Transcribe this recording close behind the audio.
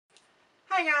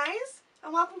Hi guys,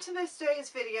 and welcome to today's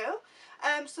video.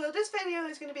 So this video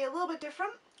is going to be a little bit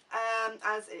different,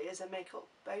 as it is a makeup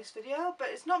based video, but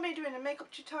it's not me doing a makeup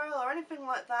tutorial or anything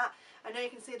like that. I know you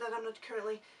can see that I'm not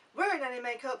currently wearing any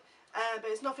makeup,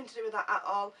 but it's nothing to do with that at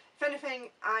all. If anything,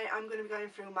 I am going to be going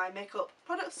through my makeup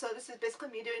products, so this is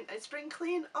basically me doing a spring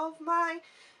clean of my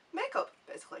makeup,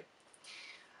 basically.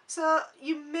 So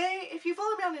you may, if you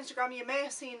follow me on Instagram, you may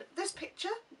have seen this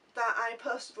picture that I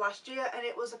posted last year, and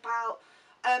it was about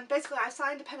basically I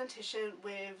signed a petition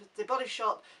with the Body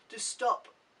Shop to stop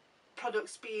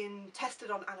products being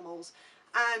tested on animals,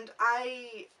 and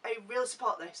I really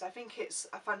support this. I think it's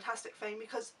a fantastic thing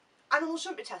because animals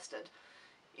shouldn't be tested.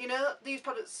 You know, these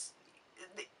products,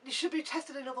 they should be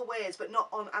tested in other ways, but not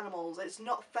on animals. It's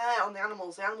not fair on the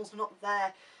animals. The animals are not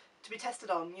there to be tested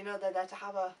on. You know, they're there to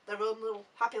have their own little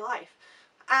happy life.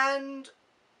 And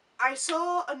I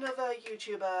saw another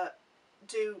YouTuber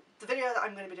do the video that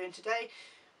I'm going to be doing today,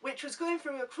 which was going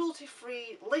through a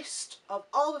cruelty-free list of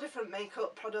all the different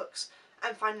makeup products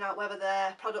and finding out whether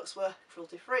their products were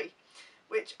cruelty-free,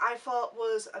 which I thought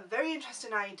was a very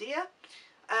interesting idea.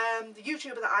 The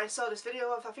YouTuber that I saw this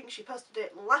video of, I think she posted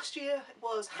it last year,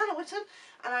 was Hannah Witten,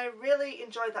 and I really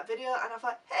enjoyed that video, and I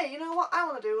thought, hey, you know what, I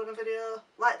want to do a video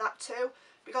like that too,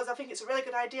 because I think it's a really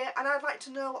good idea and I'd like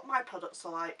to know what my products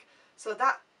are like. So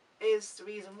that is the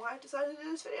reason why I decided to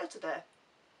do this video today.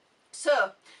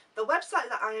 So, the website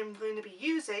that I am going to be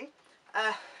using,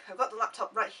 I've got the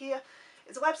laptop right here,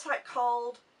 is a website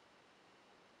called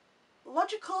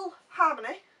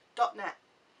logicalharmony.net.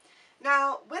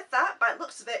 Now, with that, by the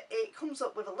looks of it, it comes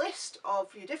up with a list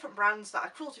of your different brands that are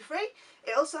cruelty-free.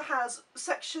 It also has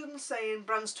sections saying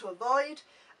brands to avoid,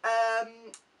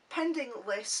 pending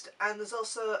list, and there's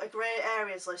also a grey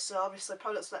areas list, so obviously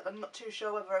products that I'm not too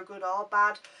sure whether are good or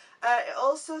bad. It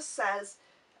also says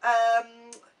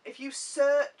if you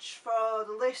search for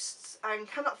the lists and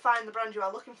cannot find the brand you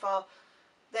are looking for,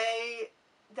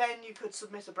 then you could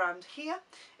submit a brand here.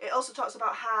 It also talks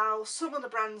about how some of the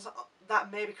brands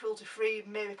that may be cruelty free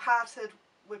may be partnered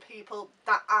with people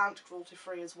that aren't cruelty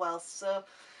free as well. So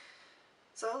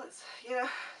it's, you know,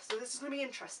 so this is going to be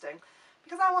interesting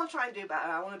because I want to try and do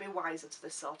better. I want to be wiser to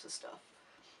this sort of stuff.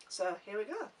 So here we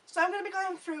go. So I'm going to be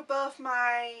going through both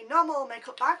my normal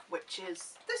makeup bag, which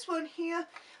is this one here,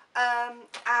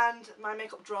 and my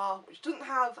makeup drawer, which doesn't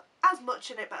have as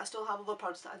much in it, but I still have other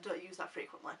products that I don't use that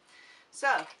frequently.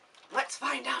 So let's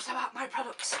find out about my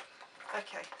products.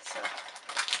 Okay, so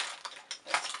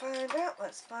let's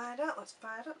find out.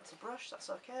 That's a brush, that's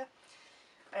okay.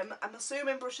 I'm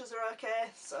assuming brushes are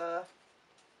okay, so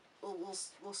we'll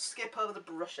skip over the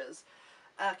brushes.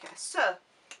 Okay, so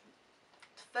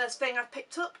the first thing I've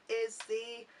picked up is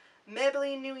the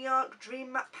Maybelline New York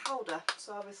Dream Matte Powder.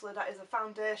 So obviously that is a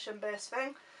foundation based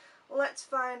thing. Let's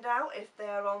find out if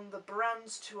they're on the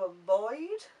brands to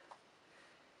avoid.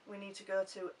 We need to go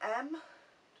to M.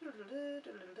 It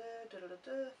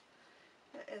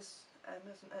is M,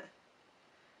 isn't it?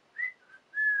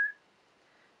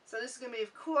 So this is going to be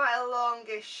quite a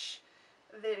longish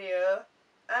video.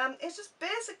 It's just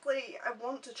basically I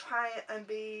want to try and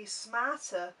be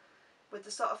smarter with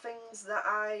the sort of things that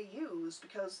I use,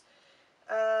 because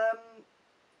I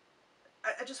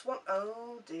just want,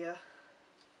 oh dear,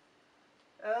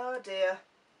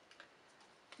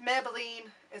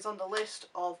 Maybelline is on the list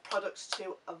of products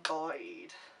to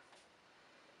avoid.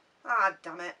 Ah,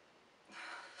 damn it.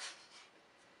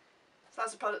 So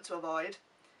that's a product to avoid,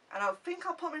 and I think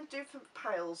I'll put them in different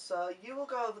piles, so you will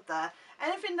go over there.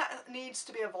 Anything that needs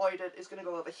to be avoided is going to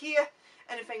go over here.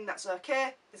 Anything that's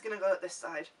okay is going to go at this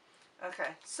side.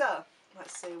 Okay, so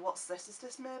let's see, what's this? Is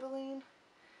this Maybelline?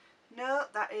 No,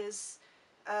 that is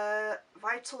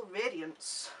Vital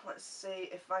Radiance. Let's see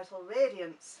if Vital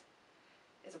Radiance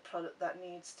is a product that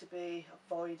needs to be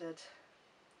avoided.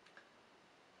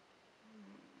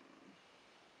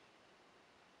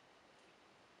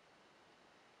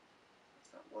 Is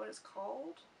that what it's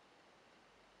called?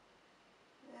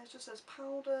 Yeah, it just says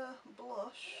powder,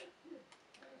 blush,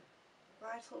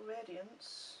 Vital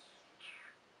Radiance.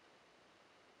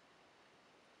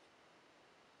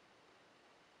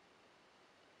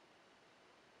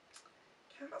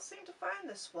 Can't seem to find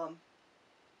this one.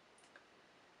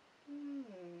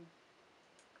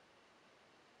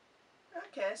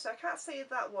 Okay, so I can't see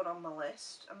that one on my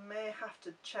list. I may have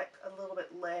to check a little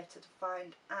bit later to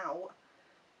find out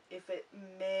if it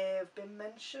may have been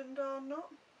mentioned or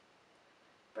not.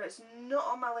 But it's not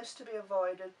on my list to be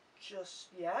avoided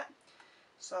just yet,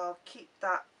 so I'll keep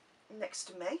that next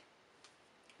to me.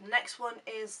 Next one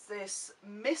is this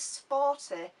Miss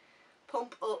Sporty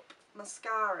Pump Up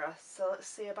Mascara. So let's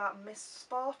see about Miss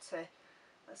Sporty.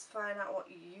 Let's find out what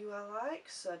you are like.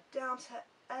 So down to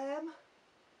M.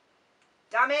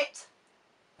 Damn it!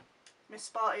 Miss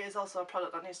Sporty is also a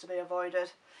product that needs to be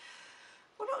avoided.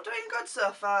 We're not doing good so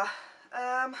far.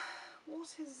 What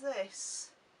is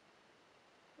this?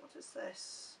 What is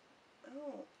this?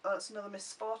 Oh, that's another Miss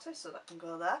Sporty, so that can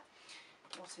go there.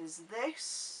 What is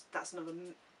this? That's another...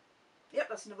 Yep,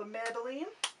 that's another Maybelline.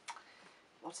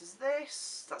 What is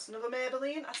this? That's another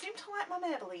Maybelline. I seem to like my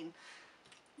Maybelline.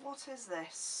 What is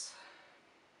this?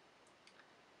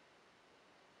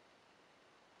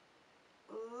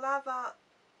 Laval?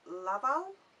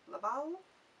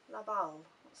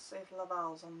 Let's see if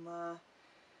Laval's on there.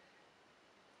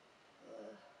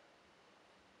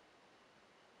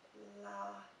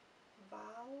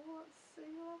 Laval? Let's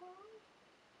see, Laval.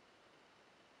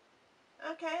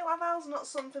 Okay, Laval's not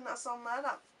something that's on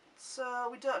there, so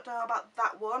we don't know about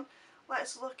that one.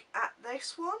 Let's look at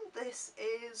this one. This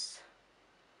is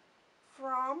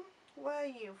from, where are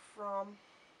you from?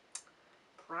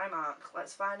 Primark.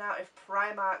 Let's find out if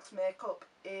Primark's makeup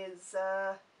is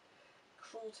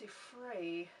cruelty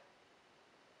free.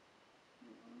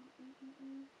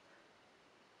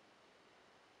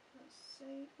 Let's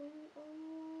see.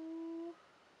 Ooh.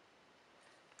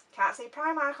 Can't see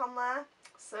Primark on there,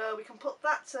 so we can put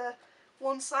that to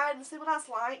one side and see what that's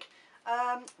like.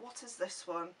 What is this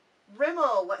one?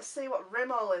 Rimmel. Let's see what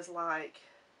Rimmel is like.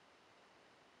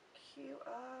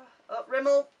 QR. Oh,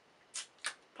 Rimmel.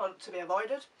 Product to be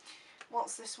avoided.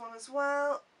 What's this one as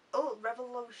well? Oh,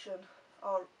 Revolution.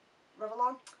 Or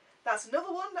Revlon. That's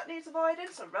another one that needs avoiding,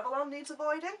 so Revlon needs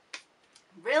avoiding.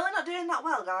 Really not doing that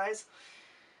well, guys.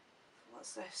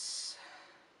 What's this?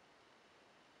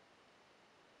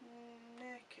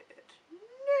 Naked.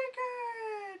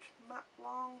 Matte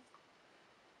Long.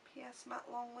 PS Matte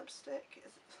Long lipstick.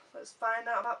 Let's find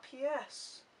out about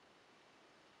PS.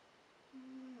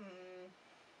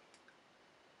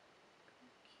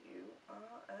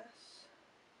 QRS.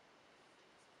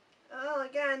 Oh,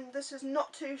 again, this is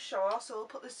not too sure, so we'll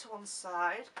put this to one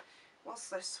side. What's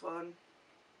this one?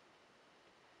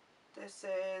 This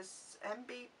is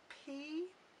MBP,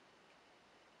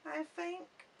 I think.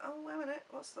 Oh, wait a minute,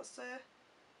 what's that say?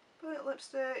 Burnt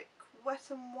lipstick, Wet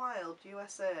n Wild,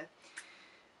 USA.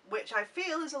 Which I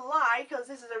feel is a lie, because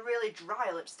this is a really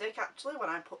dry lipstick, actually, when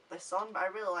I put this on, but I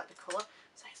really like the colour.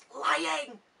 So it's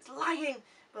lying! It's lying!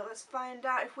 But let's find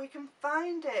out if we can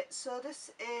find it. So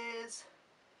this is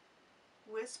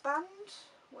Whizband?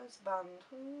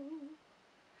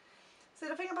 See,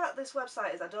 the thing about this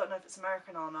website is I don't know if it's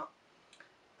American or not.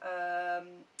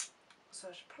 So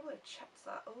I should probably have checked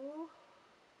that. Oh.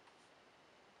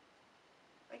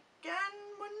 Again,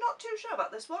 we're not too sure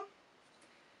about this one.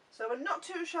 So we're not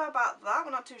too sure about that.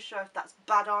 We're not too sure if that's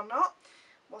bad or not.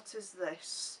 What is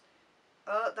this?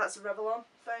 Oh, that's a Revlon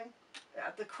thing.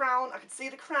 Yeah, the crown. I could see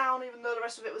the crown even though the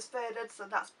rest of it was faded, so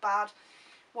that's bad.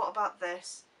 What about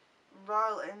this?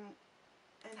 Royal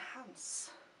Enhance.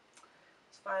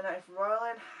 Let's find out if Royal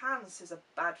Enhance is a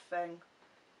bad thing.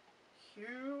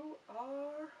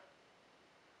 QR.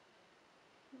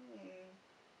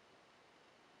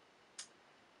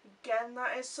 Again,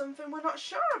 that is something we're not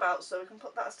sure about, so we can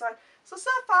put that aside. So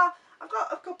far, I've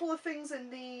got a couple of things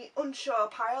in the unsure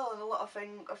pile and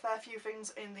a fair few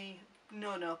things in the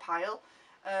no pile.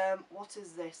 What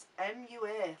is this?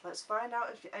 MUA. Let's find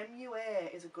out if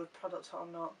MUA is a good product or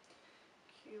not.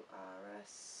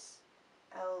 QRS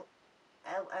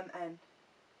LMN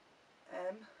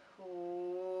M.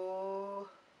 Oh.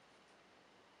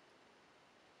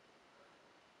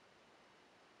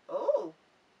 Oh.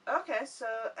 Okay, so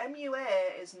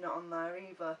MUA is not on there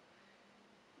either.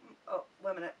 Oh,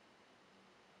 wait a minute.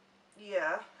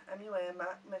 Yeah, MUA,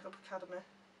 Makeup Academy.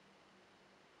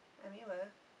 MUA.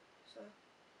 So,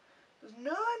 there's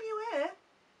no MUA.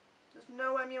 There's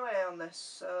no MUA on this,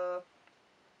 so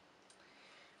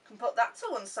I can put that to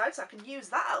one side so I can use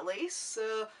that at least.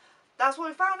 So, that's what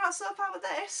we found out so far with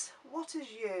this. What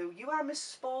is you? You are Miss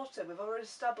Sporty. We've already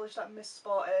established that Miss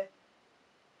Sporty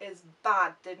is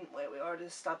bad, didn't we? We already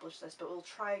established this, but we'll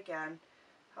try again.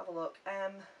 Have a look.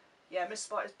 Yeah, Miss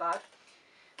Spot is bad,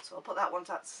 so I'll put that one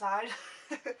to the side.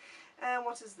 And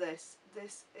what is this?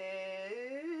 This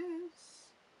is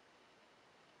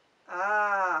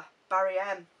Barry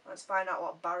M. Let's find out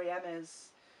what Barry M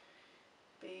is.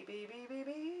 B B B B B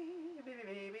B B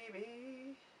B B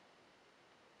B.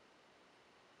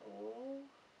 Oh.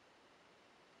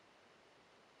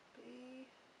 B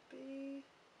B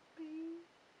B.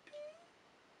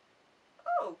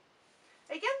 Oh,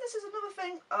 again, this is another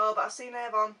thing. Oh, but I've seen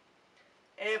Avon.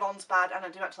 Avon's bad, and I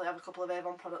do actually have a couple of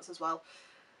Avon products as well.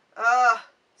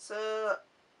 So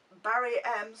Barry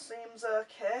M seems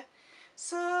okay.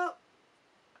 So,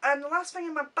 and the last thing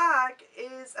in my bag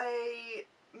is a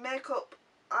makeup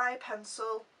eye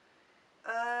pencil,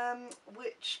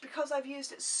 which, because I've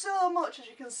used it so much, as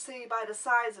you can see by the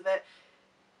size of it,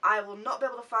 I will not be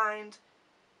able to find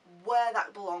where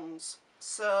that belongs.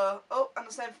 So, oh, and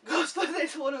the same goes for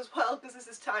this one as well, because this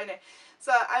is tiny.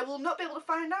 So I will not be able to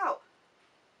find out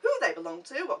who they belong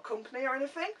to, what company or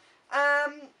anything.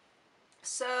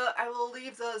 So I will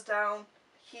leave those down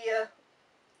here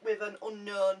with an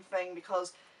unknown thing,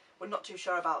 because we're not too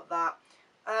sure about that.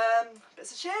 But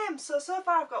it's a shame. So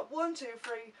far I've got 1, 2,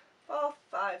 3, 4,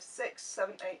 5, 6,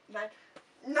 7, 8, 9.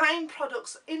 9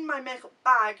 products in my makeup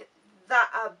bag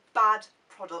that are bad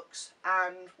products,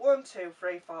 and 1, 2,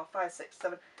 3, 4, 5, 6,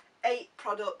 7, 8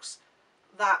 products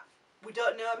that we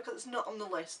don't know because it's not on the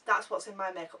list. That's what's in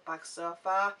my makeup bag so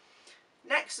far.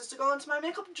 Next is to go into my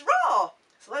makeup drawer.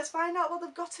 So let's find out what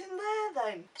they've got in there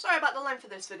then. Sorry about the length of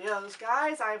this video,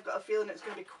 guys. I've got a feeling it's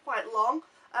going to be quite long.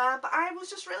 But I was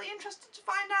just really interested to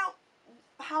find out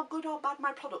how good or bad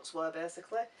my products were,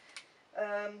 basically.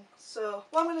 So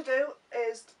what I'm going to do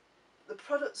is the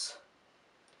products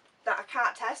that I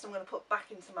can't test, I'm going to put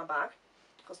back into my bag,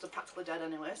 because they're practically dead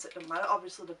anyway, so it doesn't matter.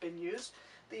 Obviously they've been used.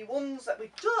 The ones that we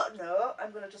don't know,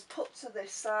 I'm going to just put to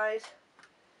this side,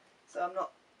 so I'm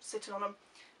not sitting on them,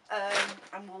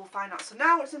 and we'll find out. So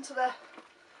now it's into the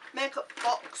makeup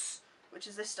box, which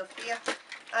is this stuff here.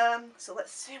 So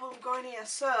let's see what we've got in here.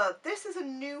 So this is a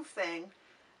new thing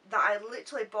that I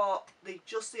literally bought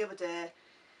just the other day.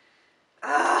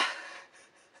 I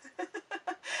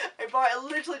bought it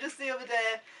literally just the other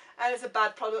day, and it's a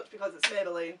bad product because it's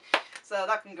Maybelline, so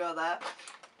that can go there.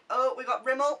 Oh, we got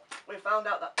Rimmel. We found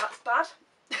out that that's bad.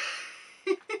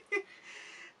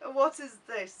 What is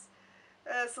this?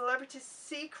 Celebrity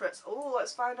Secrets. Oh,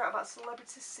 let's find out about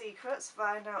Celebrity Secrets.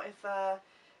 Find out if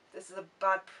this is a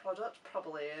bad product.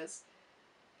 Probably is.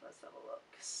 Let's have a look.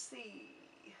 C-E.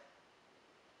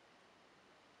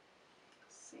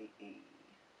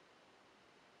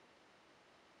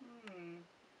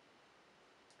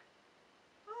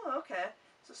 Oh, okay.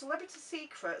 So Celebrity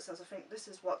Secrets, as I think this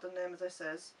is what the name of this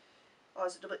is. Or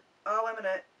is it oh, wait a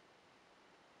minute.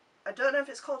 I don't know if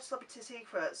it's called Celebrity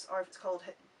Secrets or if it's called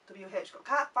WH. I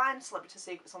can't find Celebrity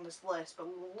Secrets on this list, but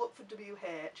we'll look for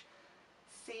WH.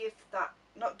 See if that,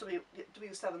 not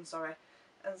W7, sorry.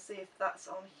 And see if that's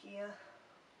on here.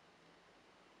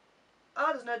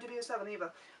 Oh, there's no W7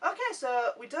 either. Okay,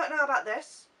 so we don't know about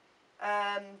this.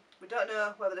 We don't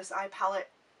know whether this eye palette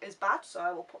is bad, so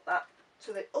I will put that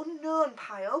to the unknown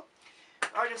pile.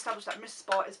 I already established that Miss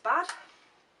Sport is bad.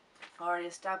 I already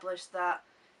established that,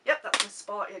 yep, that's Miss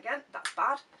Sporty again, that's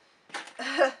bad.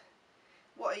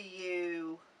 What are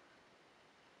you?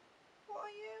 What are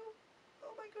you?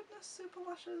 Oh my goodness, Super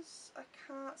Lashes. I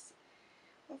can't see.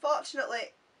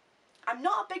 Unfortunately, I'm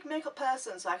not a big makeup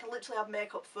person, so I can literally have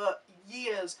makeup for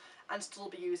years and still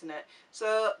be using it.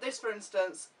 So this, for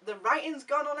instance, the writing's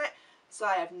gone on it, so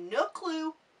I have no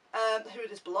clue who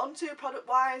this belonged to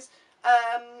product-wise.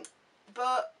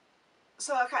 But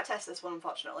so I can't test this one,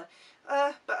 unfortunately.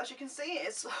 But as you can see,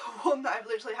 it's one that I've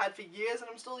literally had for years and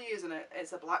I'm still using it.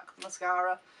 It's a black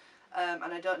mascara, and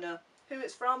I don't know who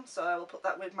it's from, so I will put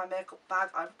that with my makeup bag.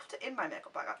 I've put it in my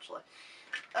makeup bag, actually.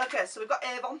 Okay, so we've got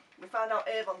Avon. We found out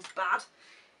Avon's bad.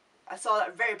 I saw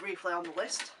that very briefly on the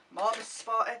list. More Miss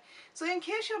Sporty. So in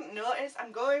case you haven't noticed,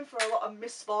 I'm going for a lot of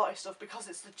Miss Sporty stuff because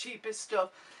it's the cheapest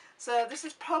stuff. So this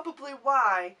is probably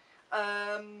why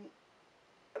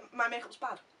my makeup's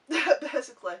bad,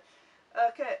 basically.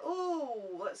 Okay,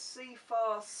 ooh, let's see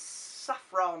for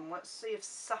Saffron. Let's see if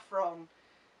Saffron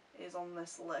is on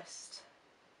this list.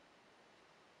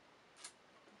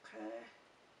 Okay.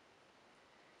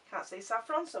 Can't see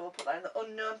Saffron, so we'll put that in the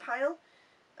unknown pile.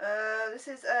 This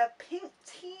is a Pink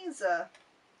Teaser.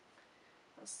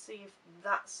 Let's see if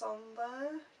that's on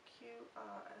there.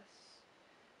 QRSP.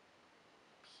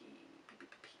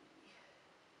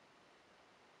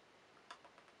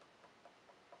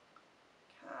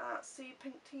 Can't see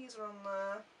Pink Teaser on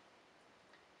there.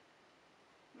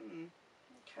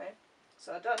 Okay.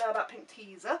 So I don't know about Pink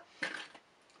Teaser.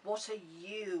 What are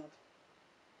you?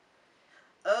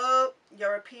 Oh,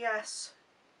 you're a PS.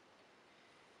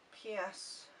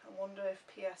 PS. I wonder if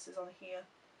PS is on here.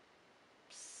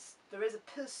 Psst. There is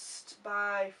a Psst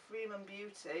by Freeman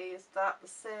Beauty. Is that the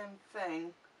same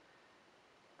thing?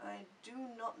 I do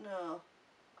not know.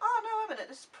 Oh, no, wait a minute.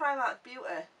 This is Primark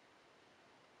Beauty.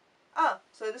 Oh,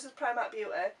 so this is Primark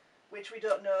Beauty, which we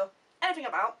don't know anything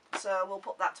about. So we'll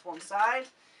put that to one side.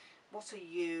 What are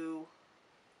you?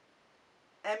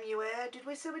 MUA. Did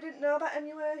we say we didn't know about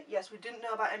MUA? Yes, we didn't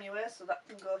know about MUA, so that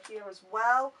can go here as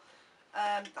well.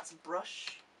 That's a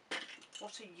brush.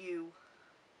 What are you?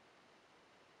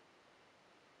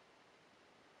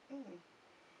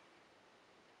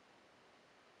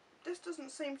 This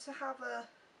doesn't seem to have a...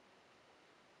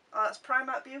 Oh, that's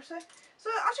Primark Beauty. So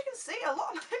as you can see, a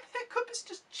lot of my makeup is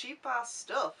just cheap ass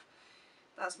stuff.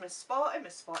 That's Miss Sporty.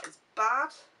 Miss Sporty's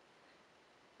bad.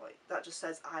 Wait, that just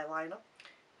says eyeliner.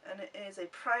 And it is a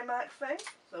Primark thing.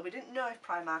 So we didn't know if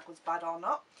Primark was bad or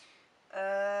not.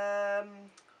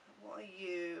 What are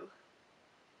you?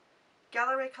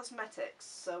 Gallery Cosmetics.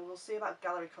 So we'll see about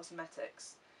Gallery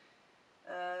Cosmetics.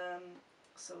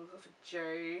 So we'll go for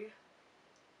J.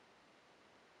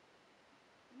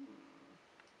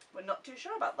 We're not too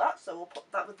sure about that, so we'll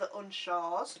put that with the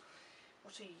unsures.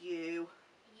 What are you?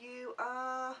 You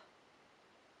are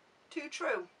Too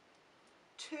True.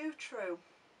 Too True.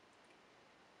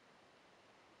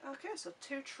 Okay, so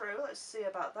Too True. Let's see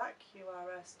about that.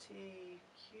 QRSTUV.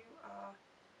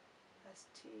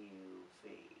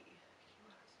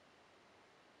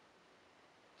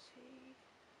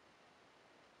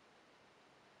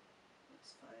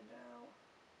 Let's find out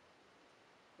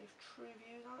if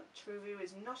TrueView's on it. TrueView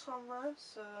is not on there,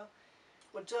 so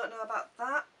we don't know about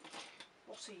that.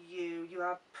 What are you? You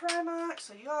are Primark,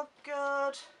 so you're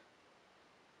good.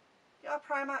 You're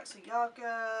Primark, so you're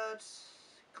good.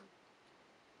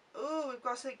 Oh, we've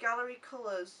got to say Gallery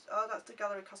Colours. Oh, that's the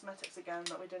Gallery Cosmetics again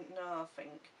that we didn't know, I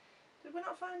think. Did we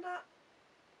not find that?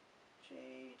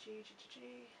 G.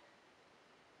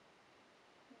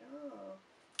 No.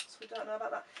 So we don't know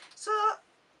about that. So,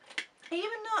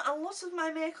 even though a lot of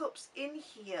my makeup's in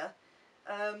here,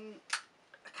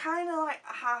 kind of like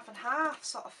a half and half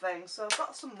sort of thing. So I've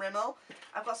got some Rimmel,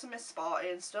 I've got some Miss Sporty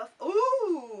and stuff.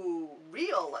 Ooh,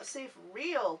 Real. Let's see if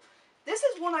Real. This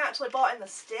is one I actually bought in the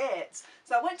States.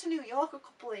 So I went to New York a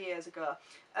couple of years ago,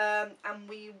 and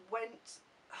we went...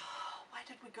 Oh, where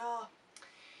did we go?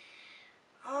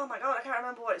 Oh my god, I can't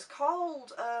remember what it's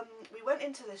called. We went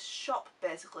into this shop,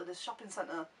 basically, this shopping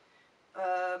centre,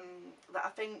 that I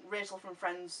think Rachel from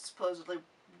Friends supposedly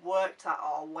worked at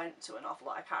or went to an awful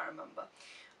lot, I can't remember.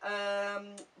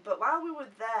 But while we were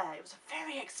there, it was a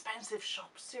very expensive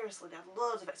shop, seriously, they had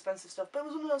loads of expensive stuff, but it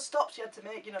was one of those stops you had to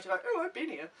make, you know, to go, oh, I've been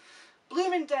here.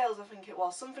 Bloomingdale's, I think it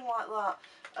was, something like that.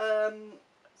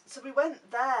 So we went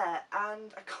there,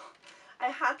 and I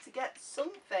had to get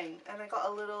something, and I got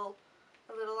a little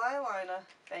eyeliner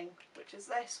thing, which is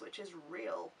this, which is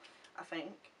Real, I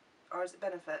think. Or is it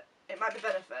Benefit? It might be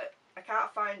Benefit. I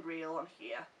can't find Real on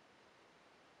here.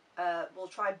 We'll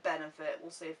try Benefit,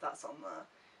 we'll see if that's on there.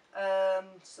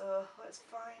 So let's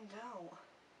find out.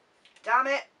 Damn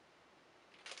it!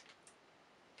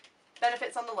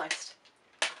 Benefit's on the list.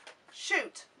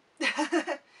 Shoot!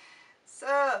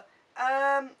 So,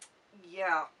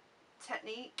 yeah.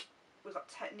 Technique. We've got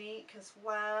Technique as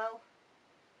well.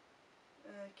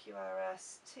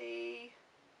 QRST.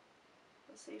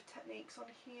 Let's see if Technique's on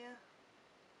here.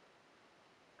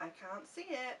 I can't see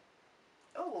it.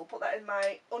 Oh, we'll put that in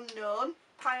my unknown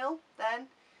pile then.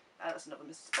 That's another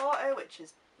Miss Sporty, which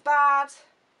is bad.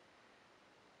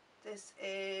 This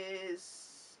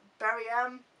is Berry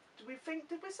M. Did we say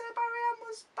Berry M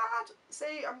was bad?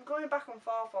 See, I'm going back and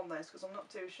forth on this because I'm not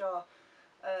too sure.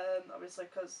 Obviously,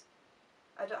 because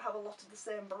I don't have a lot of the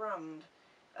same brand.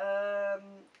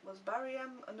 Was Berry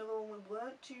M another one we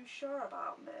weren't too sure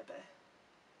about, maybe?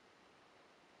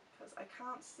 Because I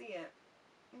can't see it.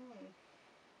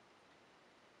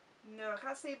 No, I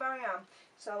can't see Berry M.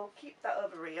 So we'll keep that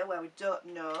over here where we don't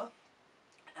know.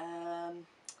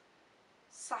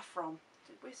 Saffron.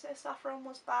 Did we say Saffron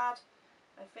was bad?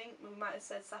 I think we might have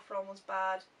said Saffron was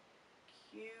bad.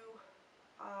 QRS.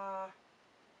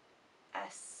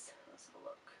 Let's have a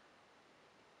look.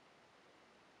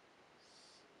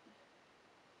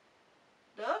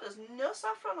 No, there's no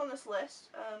Saffron on this list,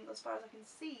 as far as I can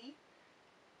see.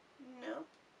 No.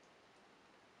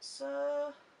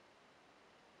 So,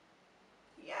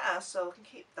 yeah, so we can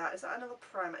keep that. Is that another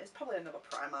Primark? It's probably another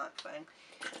Primark thing.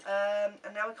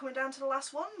 And now we're coming down to the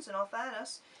last ones, in all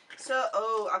fairness. So,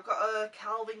 oh, I've got a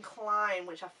Calvin Klein,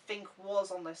 which I think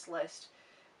was on this list.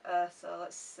 So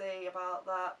let's see about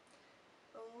that.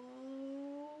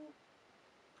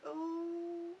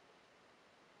 Oh.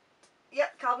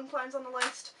 Yep, Calvin Klein's on the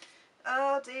list.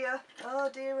 Oh dear, oh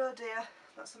dear, oh dear.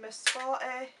 That's a Miss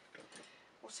Sporty.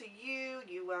 What are you?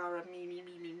 You are a me,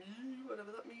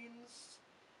 whatever that means.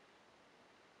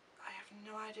 I have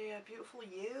no idea. Beautiful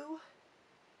You.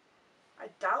 I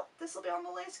doubt this will be on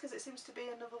the list because it seems to be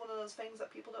another one of those things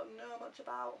that people don't know much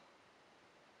about.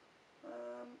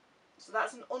 So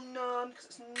that's an unknown because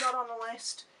it's not on the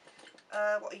list.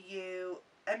 What are you?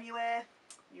 MUA.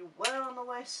 You were on the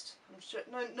list. I'm sure.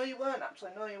 No, you weren't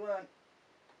actually. No, you weren't.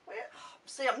 Wait,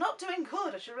 see, I'm not doing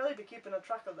good. I should really be keeping a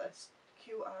track of this.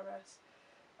 QRS.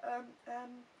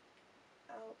 MLMN.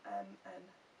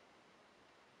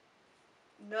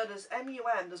 No, there's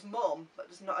MUM, there's mum, but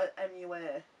there's not an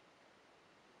MUA.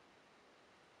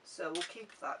 So we'll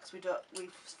keep that because we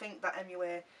think that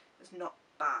MUA is not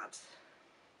bad.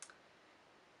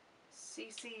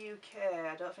 CCUK,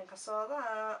 I don't think I saw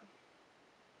that.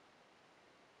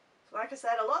 So like I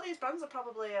said, a lot of these brands are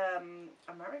probably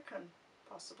American,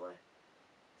 possibly.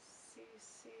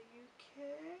 CCUK,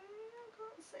 I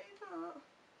can't see that.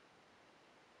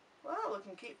 Well, we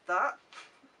can keep that.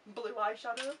 Blue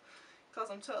eyeshadow, because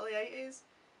I'm totally 80s.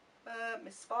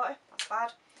 Miss Spotty, that's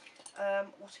bad.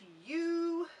 What are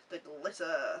you? The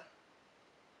glitter.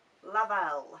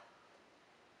 Laval.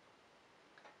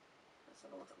 Let's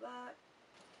have a look at that.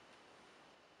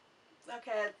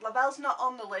 Okay, Lavel's not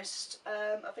on the list.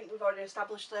 I think we've already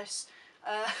established this.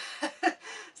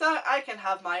 So I can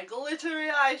have my glittery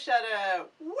eyeshadow.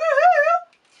 Woohoo!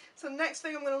 So next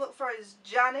thing I'm going to look for is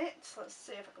Janet. Let's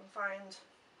see if I can find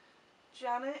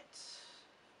Janet.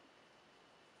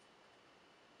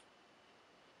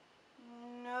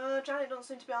 No, Janet doesn't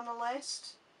seem to be on the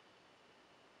list.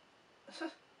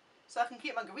 So I can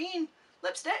keep my green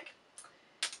lipstick.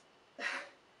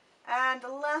 And the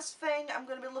last thing I'm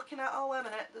going to be looking at, oh wait a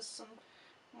minute, there's some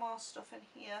more stuff in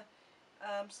here.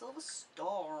 Silver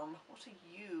Storm, what are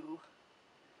you?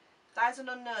 That is an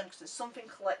unknown because it's something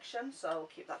collection, so I'll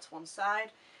keep that to one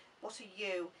side. What are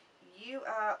you? You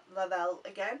are Laval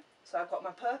again, so I've got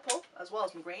my purple as well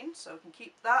as my green, so I can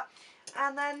keep that.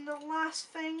 And then the last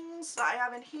things that I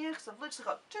have in here, because I've literally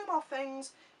got two more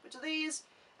things, which are these.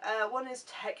 One is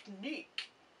Technique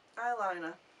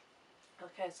eyeliner.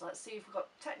 Okay, so let's see if we've got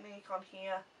Technique on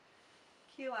here.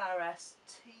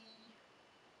 QRST.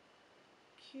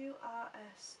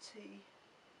 QRST.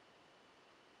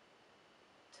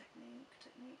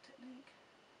 Technique.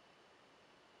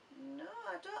 No,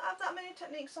 I don't have that many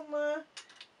Techniques on there.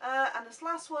 And this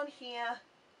last one here,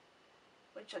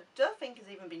 which I don't think has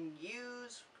even been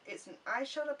used. It's an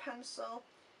eyeshadow pencil.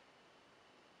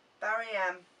 Barry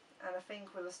M. And I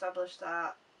think we've established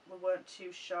that we weren't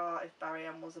too sure if Barry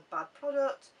M was a bad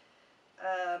product.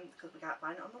 Because we can't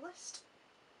find it on the list.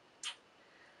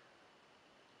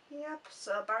 Yep,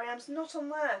 so Barry M's not on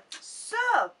there.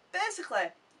 So,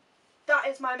 basically, that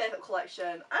is my makeup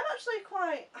collection. I'm actually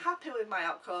quite happy with my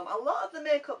outcome. A lot of the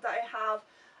makeup that I have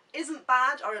isn't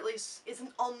bad, or at least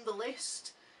isn't on the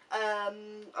list. A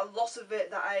lot of it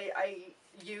that I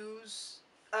use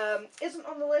isn't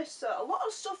on the list. So a lot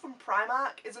of stuff from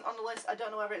Primark isn't on the list. I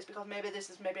don't know whether it's because maybe this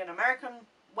is maybe an American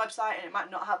website and it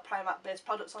might not have Primark based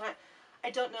products on it. I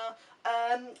don't know.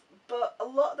 But a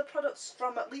lot of the products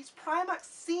from at least Primark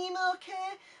seem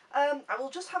okay. I will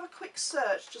just have a quick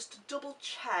search just to double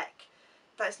check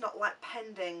that it's not like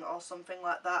pending or something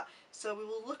like that. So we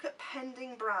will look at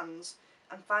pending brands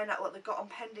and find out what they've got on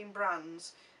pending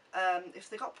brands. If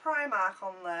they got Primark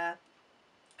on there,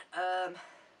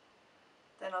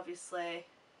 then obviously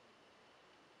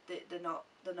they're not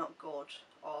good,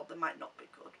 or they might not be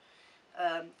good.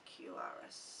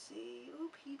 QRSC,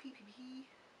 ooh, PPPP.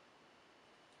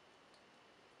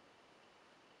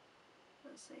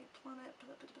 Let's see, Planet,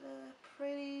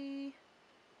 pretty.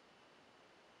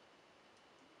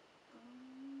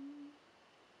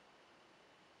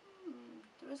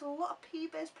 There is a lot of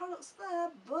P-based products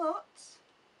there, but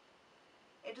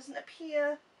it doesn't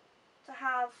appear to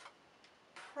have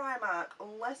Primark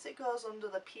unless it goes under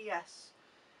the PS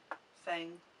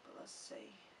thing. But let's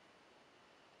see.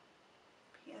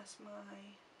 PS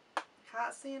my.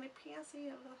 Can't see any PS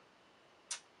either.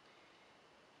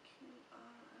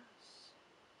 QRS.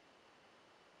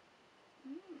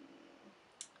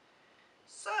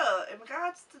 So, in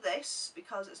regards to this,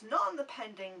 because it's not on the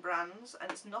pending brands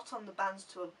and it's not on the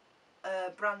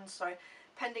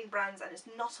pending brands, and it's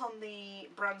not on the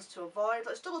brands to avoid.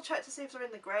 Let's double check to see if they're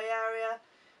in the grey area.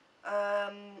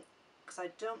 Because I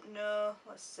don't know.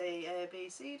 Let's see. A, B,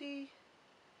 C, D.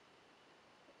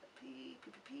 P,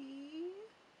 P, P, P.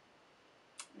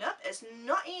 Nope, it's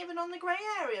not even on the grey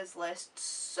areas list.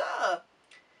 So,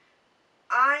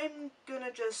 I'm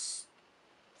gonna just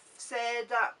say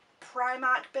that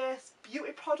Primark based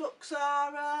beauty products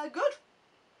are good,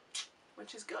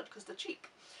 which is good because they're cheap.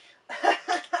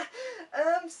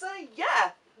 So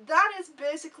yeah, that is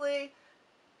basically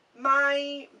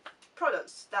my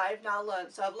products that I've now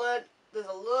learned. So I've learned there's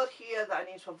a load here that I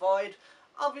need to avoid.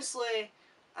 Obviously,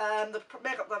 the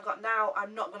makeup that I've got now,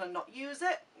 I'm not going to not use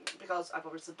it because I've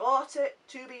obviously bought it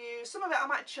to be used. Some of it I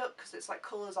might chuck because it's like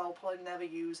colours I'll probably never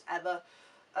use ever.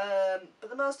 But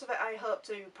the most of it I hope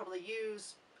to probably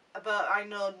use but I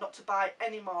know not to buy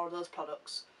any more of those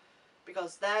products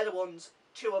because they're the ones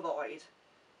to avoid.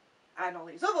 And all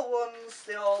these other ones,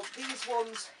 these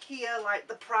ones here, like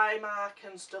the Primark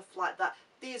and stuff like that,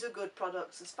 these are good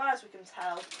products as far as we can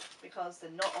tell because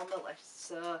they're not on the list.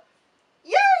 So,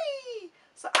 yay!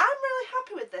 So I'm really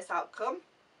happy with this outcome.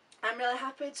 I'm really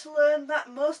happy to learn that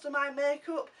most of my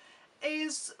makeup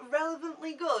is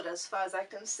relevantly good as far as I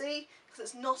can see because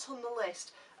it's not on the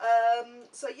list.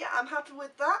 So yeah, I'm happy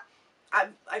with that.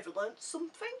 I've learned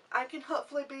something. I can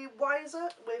hopefully be wiser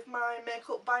with my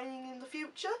makeup buying in the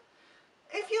future.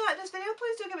 If you like this video,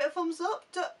 please do give it a thumbs up.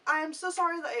 I am so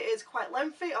sorry that it is quite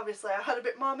lengthy. Obviously, I had a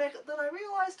bit more makeup than I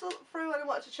realised to look through and I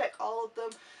wanted to check all of them.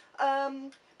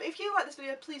 But if you like this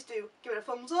video, please do give it a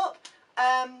thumbs up.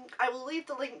 I will leave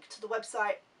the link to the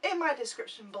website in my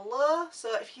description below.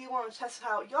 So if you want to test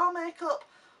out your makeup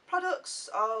products,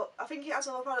 or I think it has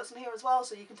other products in here as well,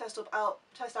 so you can test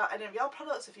out any of your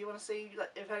products if you want to see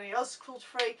if any of yours is cruelty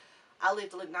free. I'll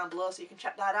leave the link down below so you can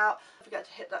check that out. Don't forget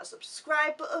to hit that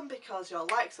subscribe button because your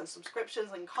likes and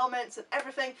subscriptions and comments and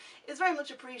everything is very much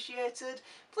appreciated.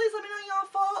 Please let me know your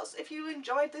thoughts if you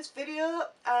enjoyed this video.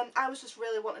 I was just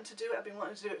really wanting to do it. I've been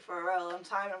wanting to do it for a really long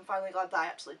time and I'm finally glad that I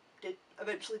actually did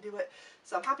eventually do it.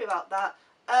 So I'm happy about that.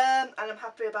 And I'm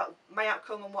happy about my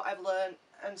outcome and what I've learned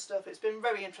and stuff. It's been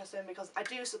very interesting because I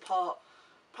do support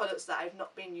products that have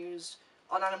not been used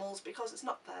on animals because it's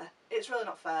not fair. It's really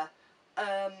not fair.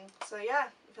 So yeah,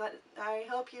 I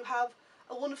hope you have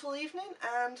a wonderful evening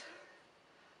and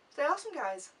stay awesome,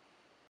 guys.